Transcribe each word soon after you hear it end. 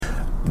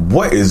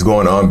What is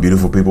going on,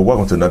 beautiful people?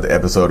 Welcome to another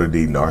episode of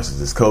the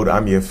Narcissist Code.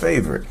 I'm your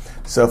favorite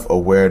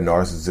self-aware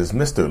narcissist,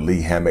 Mr.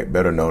 Lee Hammock,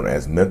 better known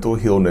as Mental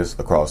Healness,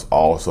 across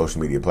all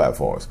social media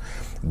platforms.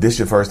 This is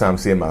your first time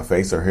seeing my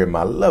face or hearing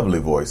my lovely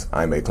voice.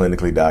 I'm a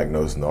clinically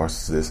diagnosed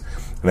narcissist,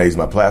 and I use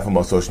my platform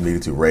on social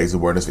media to raise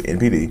awareness for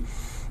NPD,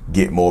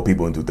 get more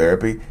people into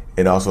therapy,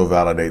 and also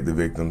validate the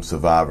victims,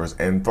 survivors,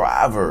 and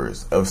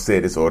thrivers of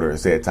said disorder and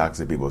said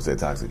toxic people, said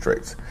toxic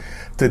traits.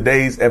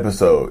 Today's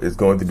episode is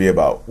going to be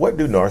about what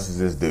do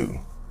narcissists do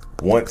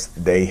once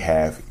they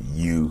have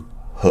you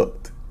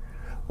hooked.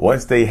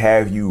 Once they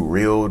have you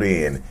reeled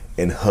in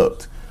and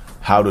hooked,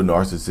 how do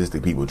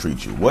narcissistic people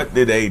treat you? What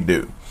do they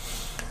do?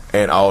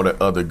 And all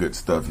the other good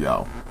stuff,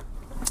 y'all.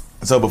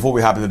 So before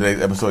we hop into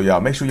today's episode, y'all,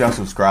 make sure y'all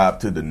subscribe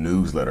to the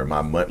newsletter,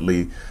 my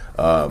monthly,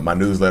 my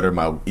newsletter,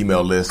 my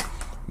email list.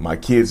 My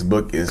kids'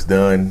 book is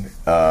done.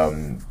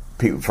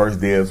 First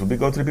dibs will be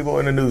going to the people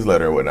in the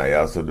newsletter and whatnot,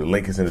 y'all. So the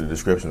link is in the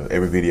description of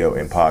every video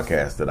and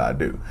podcast that I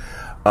do.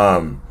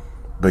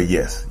 But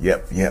yes,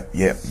 yep,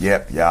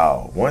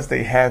 y'all. Once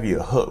they have you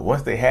hooked,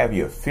 once they have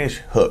your fish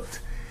hooked.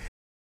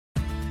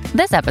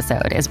 This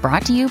episode is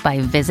brought to you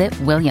by Visit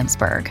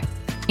Williamsburg.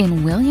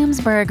 In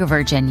Williamsburg,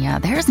 Virginia,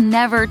 there's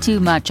never too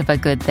much of a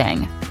good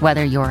thing.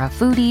 Whether you're a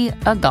foodie,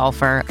 a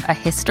golfer, a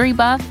history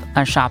buff, a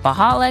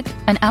shopaholic,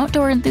 an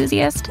outdoor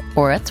enthusiast,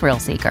 or a thrill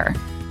seeker,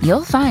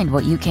 you'll find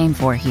what you came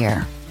for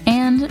here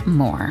and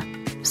more.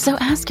 So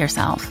ask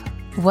yourself,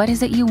 what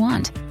is it you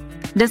want?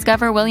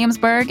 Discover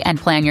Williamsburg and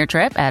plan your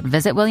trip at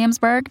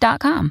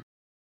visitwilliamsburg.com.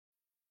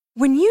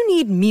 When you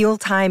need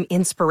mealtime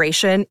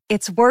inspiration,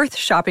 it's worth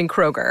shopping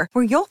Kroger,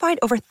 where you'll find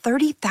over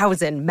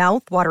 30,000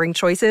 mouth-watering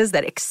choices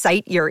that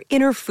excite your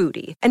inner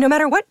foodie. And no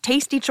matter what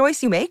tasty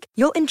choice you make,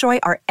 you'll enjoy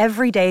our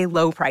everyday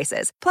low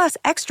prices, plus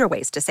extra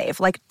ways to save,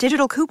 like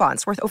digital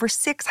coupons worth over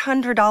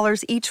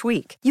 $600 each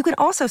week. You can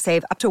also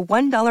save up to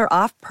 $1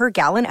 off per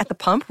gallon at the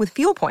pump with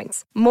fuel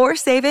points. More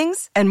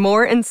savings and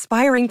more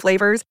inspiring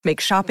flavors make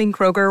shopping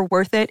Kroger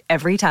worth it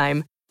every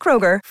time.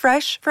 Kroger,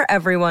 fresh for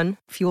everyone.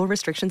 Fuel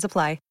restrictions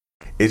apply.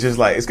 It's just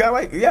like, it's kind of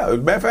like, yeah, as a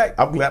matter of fact,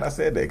 I'm glad I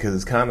said that, because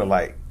it's kind of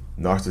like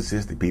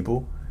narcissistic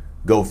people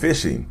go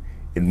fishing.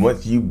 And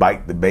once you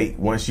bite the bait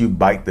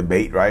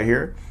right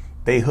here,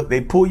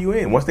 they pull you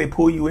in. Once they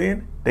pull you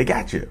in, they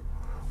got you.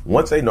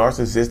 Once a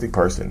narcissistic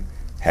person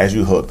has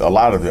you hooked, a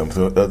lot of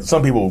them,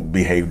 some people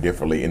behave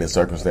differently in this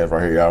circumstance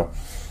right here, y'all.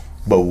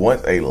 But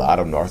once a lot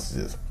of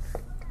narcissists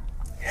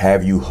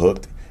have you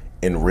hooked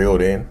and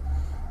reeled in,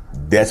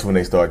 that's when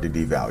they start to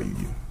devalue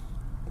you.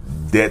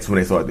 That's when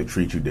they start to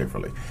treat you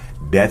differently.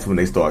 That's when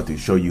they start to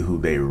show you who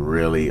they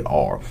really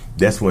are.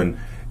 That's when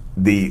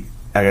I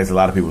guess a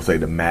lot of people say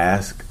the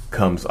mask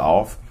comes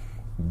off.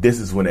 This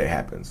is when it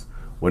happens.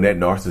 When that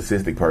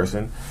narcissistic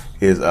person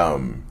is,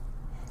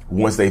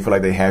 once they feel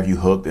like they have you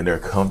hooked and they're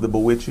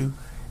comfortable with you,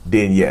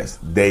 then yes,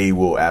 they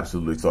will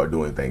absolutely start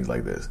doing things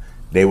like this.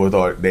 They will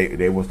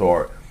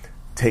start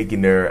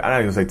taking their, I'm not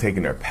going to say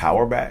taking their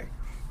power back,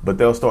 but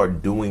they'll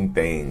start doing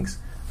things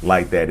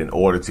like that in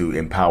order to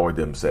empower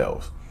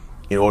themselves,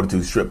 in order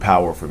to strip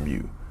power from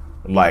you.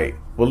 Like,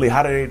 well, Lee,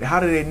 how do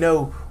they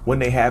know when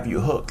they have you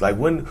hooked? Like,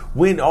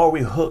 when are we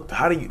hooked?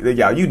 How do you,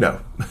 y'all, you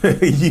know,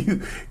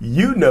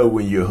 you know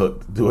when you're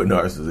hooked to a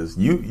narcissist.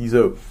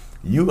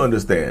 You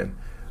understand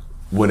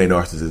when a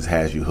narcissist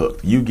has you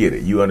hooked. You get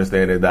it. You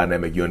understand their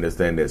dynamic. You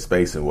understand their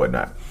space and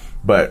whatnot.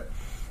 But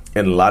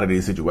in a lot of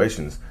these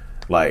situations,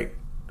 like,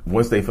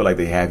 once they feel like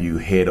they have you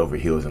head over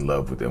heels in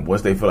love with them,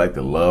 once they feel like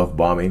the love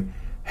bombing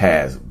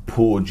has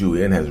pulled you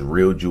in, has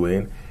reeled you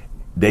in,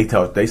 they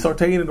start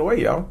taking it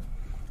away, y'all.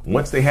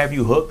 Once they have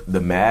you hooked,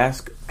 the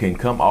mask can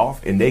come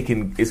off, and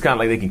it's kind of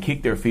like they can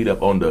kick their feet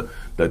up on the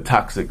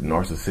toxic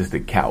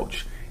narcissistic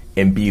couch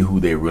and be who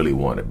they really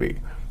want to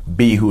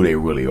be who they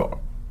really are.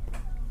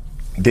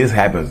 This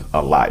happens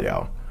a lot,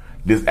 y'all.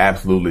 This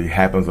absolutely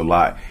happens a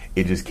lot.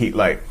 It just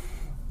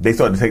they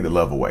start to take the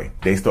love away.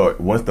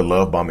 Once the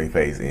love bombing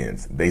phase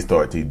ends, they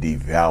start to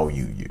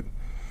devalue you.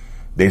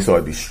 They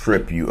start to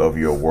strip you of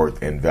your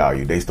worth and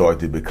value. They start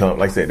to become,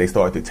 like I said, they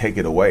start to take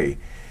it away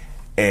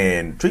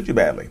and treat you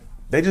badly.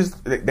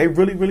 They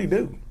really, really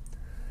do.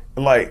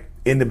 Like,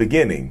 in the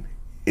beginning,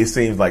 it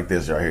seems like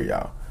this right here,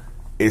 y'all.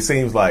 It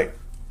seems like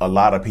a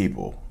lot of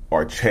people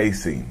are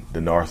chasing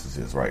the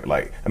narcissist, right?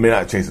 Like, I mean,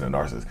 not chasing the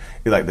narcissist.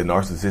 It's like the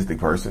narcissistic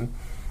person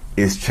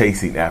is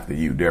chasing after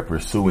you. They're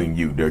pursuing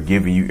you. They're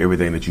giving you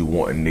everything that you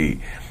want and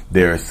need.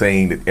 They're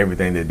saying that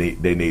everything that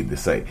they need to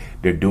say.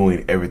 They're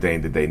doing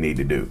everything that they need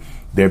to do.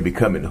 They're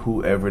becoming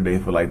whoever they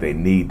feel like they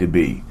need to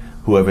be,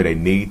 whoever they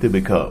need to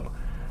become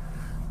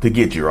to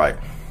get you right.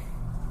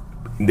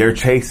 They're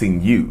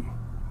chasing you.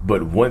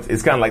 But once,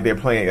 it's kind of like they're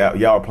playing,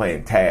 y'all are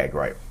playing tag,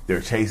 right?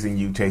 They're chasing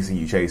you.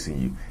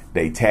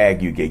 They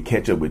tag you,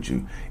 catch up with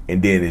you,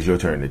 and then it's your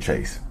turn to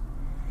chase.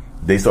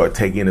 They start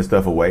taking the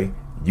stuff away.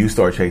 You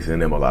start chasing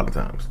them a lot of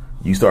times.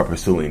 You start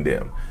pursuing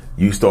them.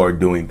 You start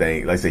doing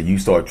things, like I said, you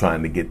start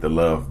trying to get the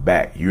love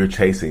back. You're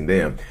chasing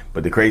them.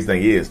 But the crazy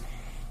thing is,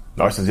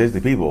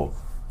 narcissistic people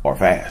are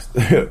fast.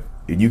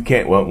 You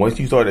can't, once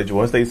they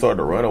start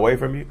to run away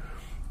from you,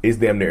 it's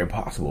damn near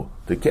impossible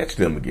to catch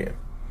them again.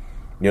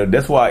 You know,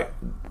 that's why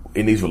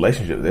in these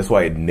relationships, that's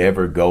why it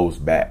never goes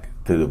back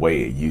to the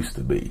way it used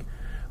to be.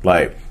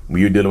 Like,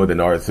 when you're dealing with a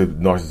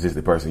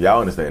narcissistic person,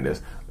 y'all understand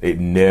this. It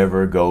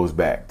never goes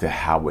back to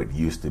how it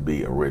used to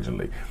be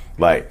originally.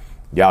 Like,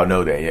 y'all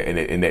know that,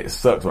 and that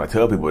sucks when I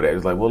tell people that.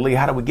 It's like, well, Lee,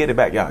 how do we get it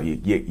back? Y'all,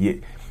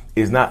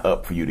 it's not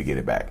up for you to get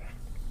it back.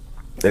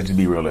 Let's just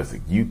be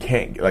realistic. You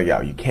can't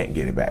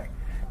get it back.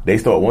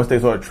 Once they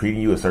start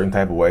treating you a certain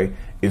type of way,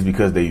 it's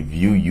because they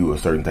view you a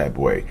certain type of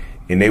way.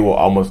 And they will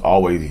almost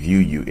always view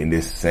you in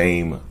this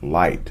same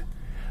light.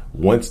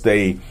 Once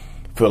they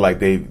feel like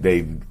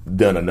they've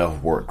done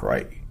enough work,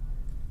 right,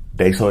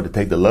 they start to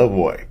take the love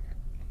away,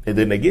 and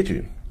then they get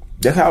you.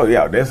 That's how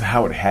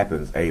it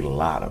happens a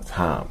lot of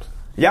times.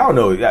 Y'all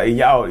know it.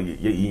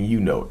 You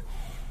know it.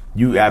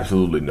 You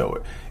absolutely know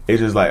it. It's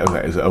just like,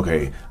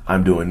 okay,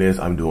 I'm doing this,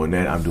 I'm doing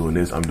that, I'm doing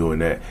this, I'm doing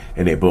that,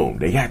 and then boom,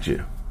 they got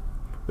you.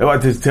 That's why I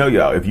just tell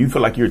y'all, if you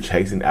feel like you're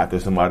chasing after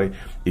somebody,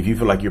 if you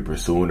feel like you're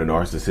pursuing a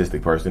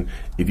narcissistic person,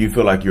 if you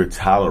feel like you're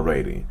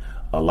tolerating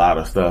a lot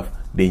of stuff,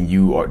 then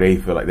they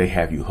feel like they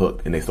have you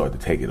hooked and they start to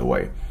take it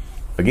away.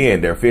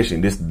 Again, they're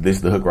fishing. This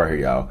is the hook right here,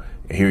 y'all.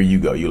 And here you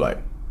go. You like,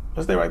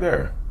 let's stay right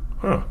there.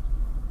 Huh.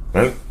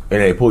 And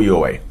they pull you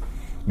away.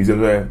 You see what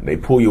I'm saying? They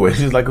pull you away. It's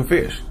just like a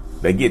fish.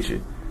 They get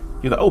you.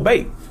 You're like, oh,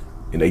 bait.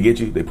 And they get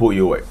you. They pull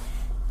you away.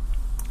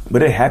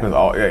 But it happens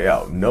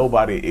y'all.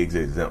 Nobody is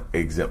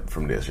exempt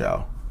from this,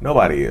 y'all.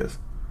 Nobody is.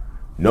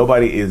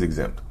 Nobody is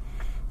exempt.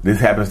 This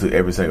happens to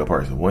every single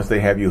person. Once they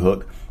have you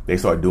hooked, they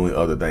start doing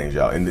other things,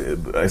 y'all.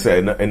 And I say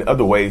in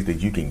other ways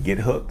that you can get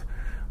hooked,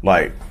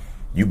 like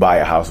you buy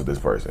a house with this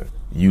person,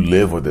 you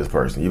live with this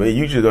person. You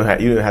don't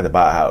have to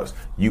buy a house.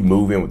 You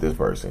move in with this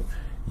person.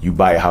 You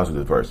buy a house with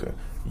this person.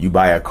 You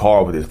buy a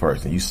car with this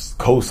person. You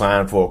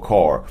co-sign for a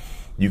car.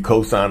 You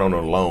co-sign on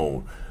a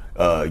loan.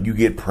 You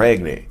get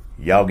pregnant.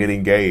 Y'all get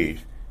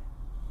engaged.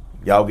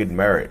 Y'all get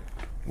married.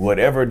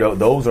 Whatever,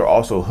 those are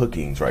also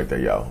hookings right there,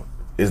 y'all.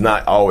 It's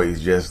not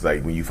always just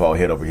like when you fall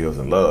head over heels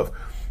in love.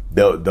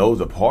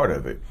 Those are part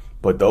of it,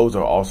 but those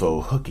are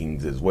also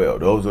hookings as well.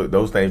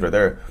 Those things right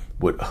there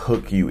would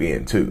hook you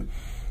in too.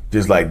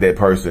 Just like that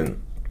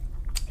person,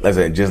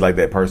 just like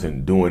that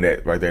person doing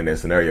that right there in that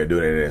scenario,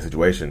 doing it in that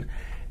situation,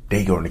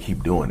 they going to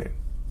keep doing it.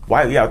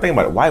 Why? Yeah, think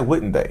about it. Why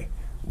wouldn't they?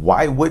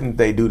 Why wouldn't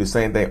they do the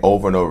same thing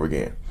over and over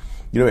again?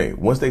 You know what I mean?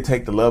 Once they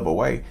take the love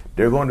away,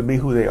 they're going to be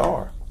who they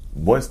are.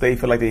 Once they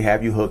feel like they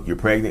have you hooked, you're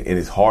pregnant, and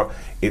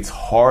it's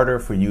harder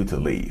for you to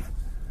leave.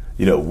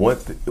 You know,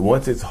 once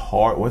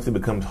it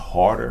becomes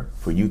harder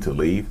for you to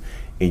leave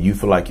and you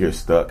feel like you're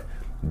stuck,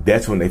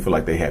 that's when they feel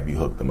like they have you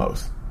hooked the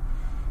most.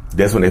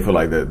 That's when they feel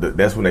like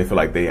that's when they feel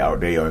like they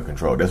are in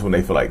control. That's when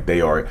they feel like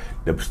they are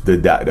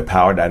the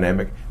power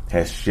dynamic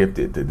has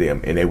shifted to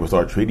them, and they will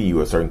start treating you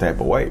a certain type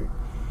of way.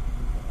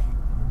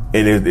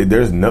 And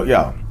there's no,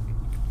 y'all,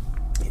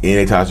 in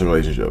a toxic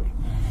relationship,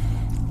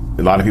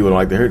 a lot of people don't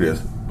like to hear this,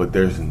 but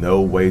there's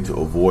no way to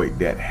avoid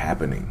that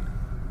happening.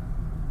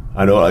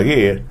 I know,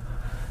 again,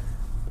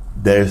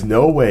 there's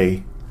no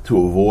way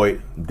to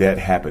avoid that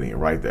happening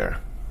right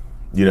there.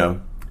 You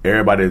know,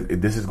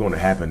 this is going to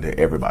happen to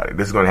everybody.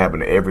 This is going to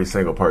happen to every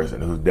single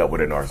person who's dealt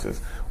with a narcissist.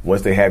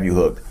 Once they have you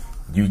hooked,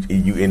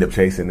 you end up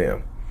chasing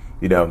them.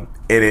 You know,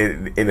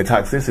 and the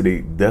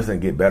toxicity doesn't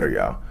get better,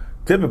 y'all.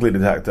 Typically, the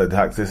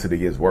toxicity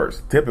gets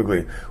worse.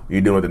 Typically, when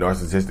you're dealing with a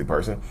narcissistic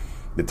person,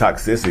 the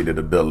toxicity,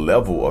 the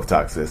level of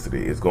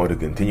toxicity is going to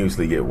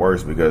continuously get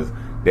worse because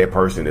that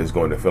person is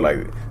going to feel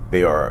like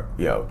they are,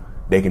 you know,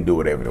 they can do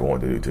whatever they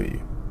want to do to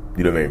you.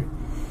 You know what I mean?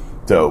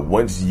 So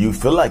once you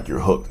feel like you're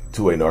hooked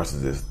to a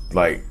narcissist,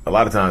 like a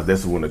lot of times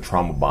that's when the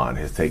trauma bond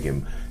has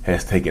taken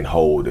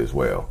hold as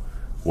well.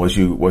 Once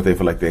they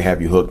feel like they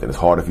have you hooked and it's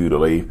harder for you to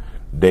leave,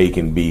 they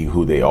can be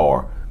who they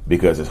are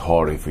because it's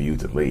harder for you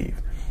to leave.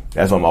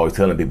 That's why I'm always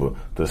telling people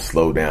to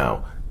slow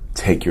down,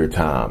 take your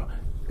time,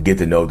 get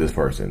to know this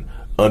person,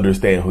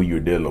 understand who you're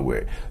dealing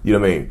with. You know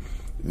what I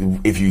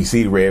mean? If you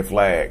see red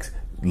flags,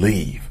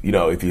 leave. You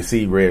know, if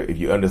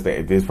you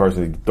understand, if this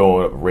person is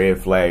throwing up red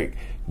flag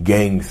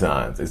gang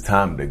signs, it's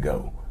time to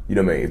go. You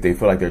know what I mean? If they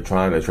feel like they're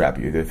trying to trap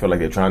you, if they feel like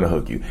they're trying to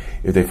hook you,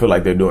 if they feel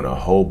like they're doing a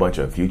whole bunch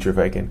of future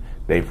faking,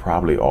 they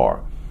probably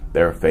are.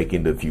 They're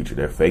faking the future.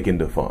 They're faking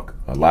the funk.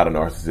 A lot of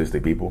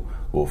narcissistic people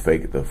will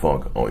fake the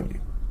funk on you.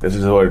 That's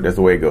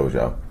the way it goes,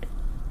 y'all.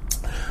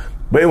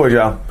 But anyway,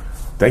 y'all,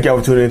 thank y'all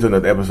for tuning into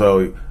another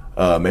episode.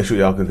 Make sure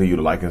y'all continue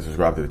to like and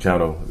subscribe to the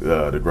channel.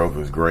 The growth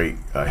is great.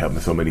 Helping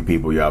so many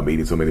people. Y'all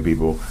meeting so many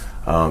people.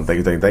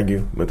 Thank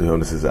you. Mental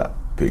Illness is out.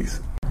 Peace.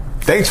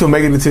 Thanks for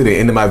making it to the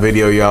end of my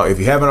video, y'all. If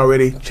you haven't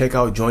already, check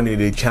out joining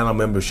the channel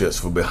memberships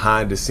for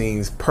behind the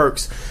scenes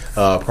perks,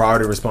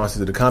 priority responses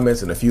to the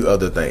comments, and a few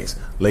other things.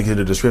 Link in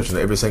the description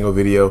of every single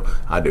video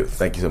I do.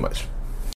 Thank you so much.